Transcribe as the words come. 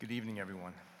Good evening,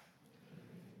 everyone.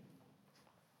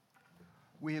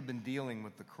 We have been dealing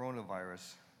with the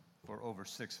coronavirus for over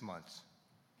 6 months.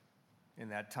 In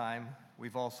that time,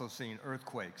 we've also seen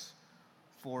earthquakes,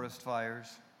 forest fires,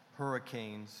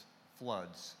 hurricanes,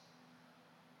 floods,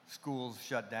 schools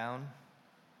shut down,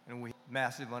 and we have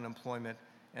massive unemployment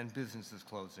and businesses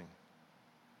closing.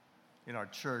 In our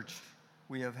church,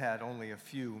 we have had only a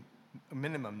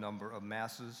minimum number of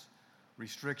masses,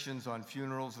 restrictions on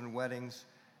funerals and weddings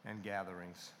and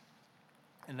gatherings.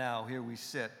 And now here we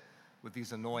sit with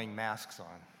these annoying masks on.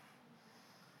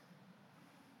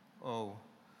 Oh,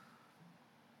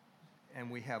 and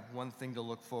we have one thing to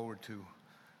look forward to,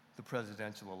 the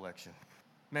presidential election.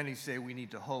 Many say we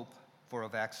need to hope for a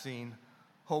vaccine,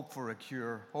 hope for a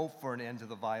cure, hope for an end to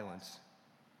the violence.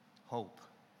 Hope.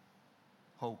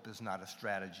 Hope is not a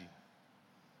strategy.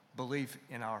 Belief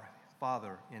in our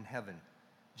Father in heaven,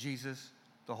 Jesus,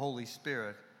 the Holy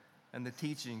Spirit, and the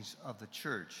teachings of the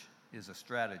church is a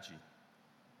strategy.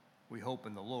 We hope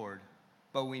in the Lord,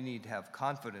 but we need to have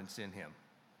confidence in Him.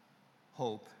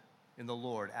 Hope in the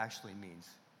Lord actually means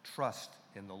trust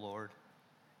in the Lord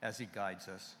as He guides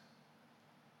us.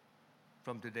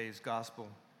 From today's gospel,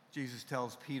 Jesus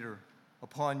tells Peter,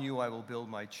 "Upon you I will build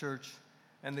my church,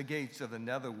 and the gates of the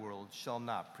netherworld shall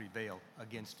not prevail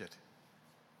against it."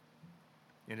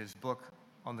 In his book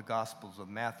on the Gospels of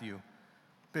Matthew,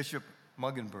 Bishop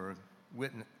Muggenberg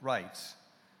writes,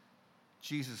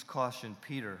 Jesus cautioned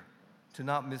Peter to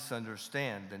not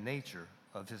misunderstand the nature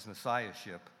of his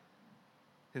messiahship.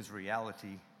 His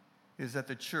reality is that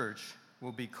the church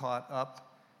will be caught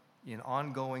up in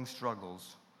ongoing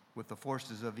struggles with the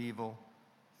forces of evil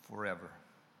forever.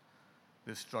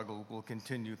 This struggle will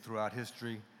continue throughout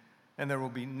history, and there will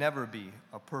never be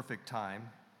a perfect time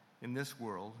in this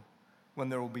world when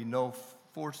there will be no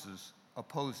forces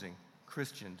opposing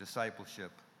Christian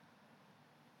discipleship.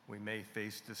 We may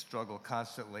face this struggle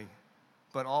constantly,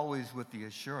 but always with the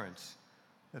assurance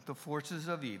that the forces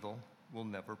of evil will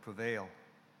never prevail.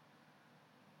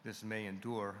 This may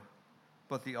endure,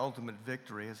 but the ultimate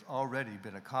victory has already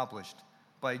been accomplished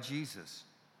by Jesus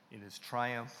in his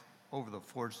triumph over the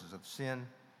forces of sin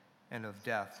and of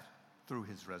death through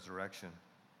his resurrection.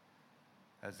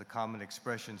 As the common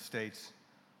expression states,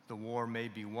 the war may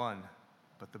be won,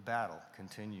 but the battle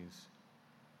continues.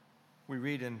 We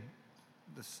read in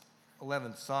the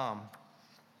 11th Psalm,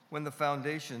 "When the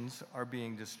foundations are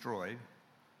being destroyed,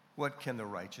 what can the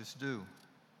righteous do?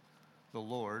 The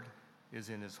Lord is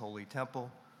in his holy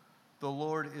temple. The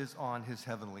Lord is on his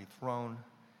heavenly throne.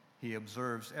 He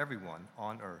observes everyone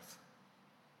on earth."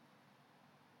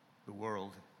 The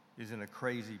world is in a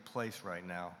crazy place right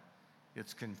now.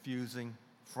 It's confusing,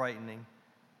 frightening,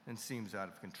 and seems out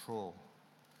of control.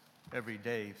 Every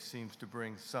day seems to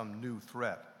bring some new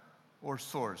threat or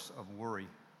source of worry.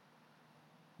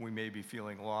 We may be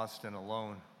feeling lost and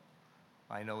alone.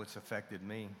 I know it's affected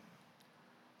me.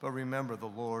 But remember, the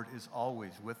Lord is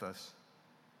always with us.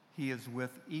 He is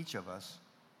with each of us,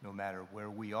 no matter where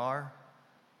we are,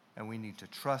 and we need to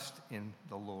trust in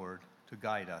the Lord to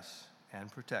guide us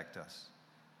and protect us.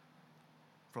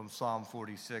 From Psalm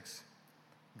 46,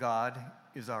 God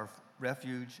is our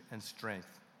refuge and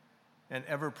strength, an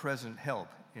ever-present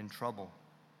help in trouble.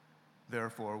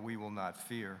 Therefore we will not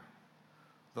fear,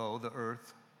 though the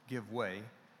earth give way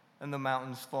and the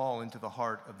mountains fall into the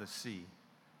heart of the sea,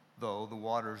 though the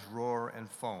waters roar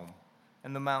and foam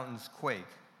and the mountains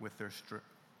quake with their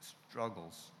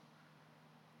struggles.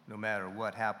 No matter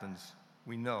what happens,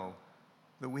 we know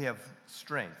that we have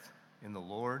strength in the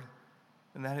Lord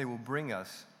and that He will bring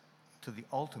us to the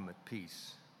ultimate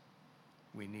peace.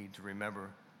 We need to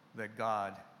remember that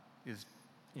God is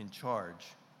in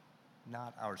charge,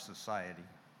 not our society.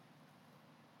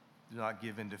 Do not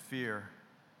give in to fear,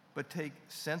 but take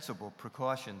sensible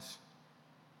precautions.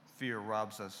 Fear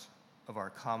robs us of our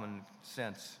common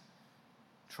sense.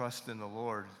 Trust in the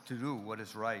Lord to do what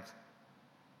is right.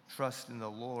 Trust in the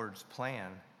Lord's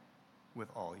plan with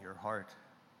all your heart.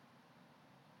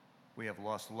 We have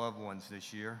lost loved ones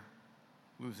this year.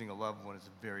 Losing a loved one is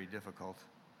very difficult.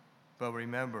 But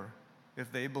remember,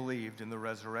 if they believed in the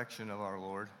resurrection of our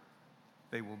Lord,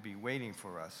 they will be waiting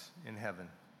for us in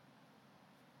heaven.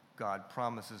 God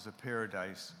promises a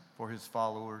paradise for His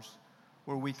followers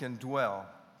where we can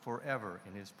dwell forever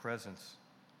in His presence.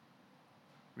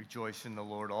 Rejoice in the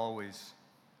Lord always.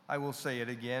 I will say it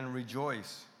again,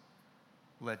 rejoice.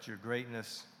 Let your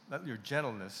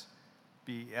gentleness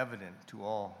be evident to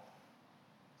all.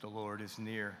 The Lord is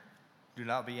near. Do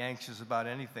not be anxious about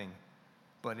anything,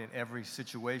 but in every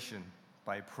situation,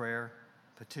 by prayer,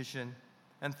 petition,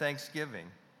 and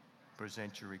thanksgiving,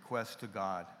 present your requests to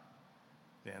God.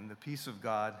 Then the peace of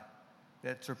God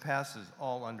that surpasses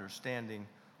all understanding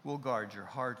will guard your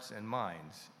hearts and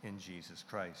minds in Jesus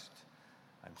Christ.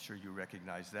 I'm sure you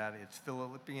recognize that. It's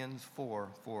Philippians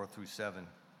 4:4-7.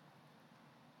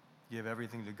 Give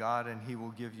everything to God, and he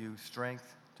will give you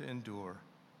strength to endure.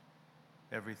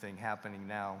 Everything happening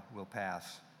now will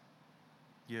pass.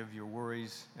 Give your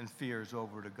worries and fears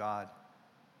over to God.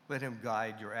 Let him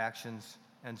guide your actions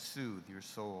and soothe your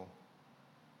soul.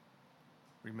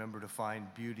 Remember to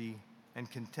find beauty and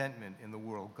contentment in the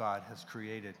world God has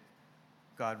created.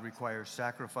 God requires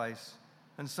sacrifice,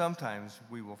 and sometimes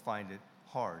we will find it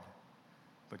hard.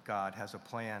 But God has a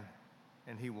plan,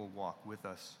 and he will walk with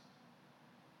us.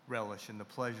 Relish in the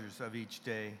pleasures of each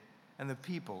day and the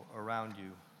people around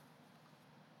you.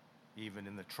 Even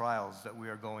in the trials that we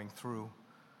are going through,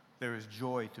 there is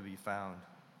joy to be found.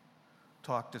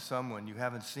 Talk to someone you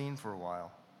haven't seen for a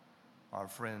while. Our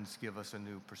friends give us a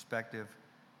new perspective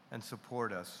and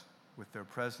support us with their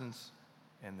presence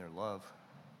and their love.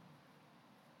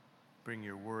 Bring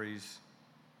your worries,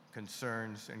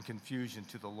 concerns, and confusion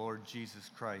to the Lord Jesus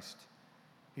Christ.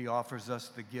 He offers us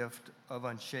the gift of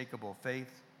unshakable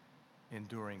faith,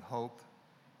 enduring hope,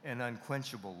 and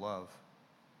unquenchable love,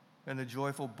 and the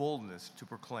joyful boldness to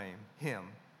proclaim him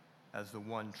as the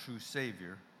one true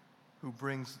Savior who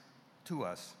brings to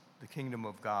us the kingdom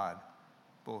of God,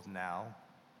 both now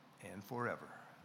and forever.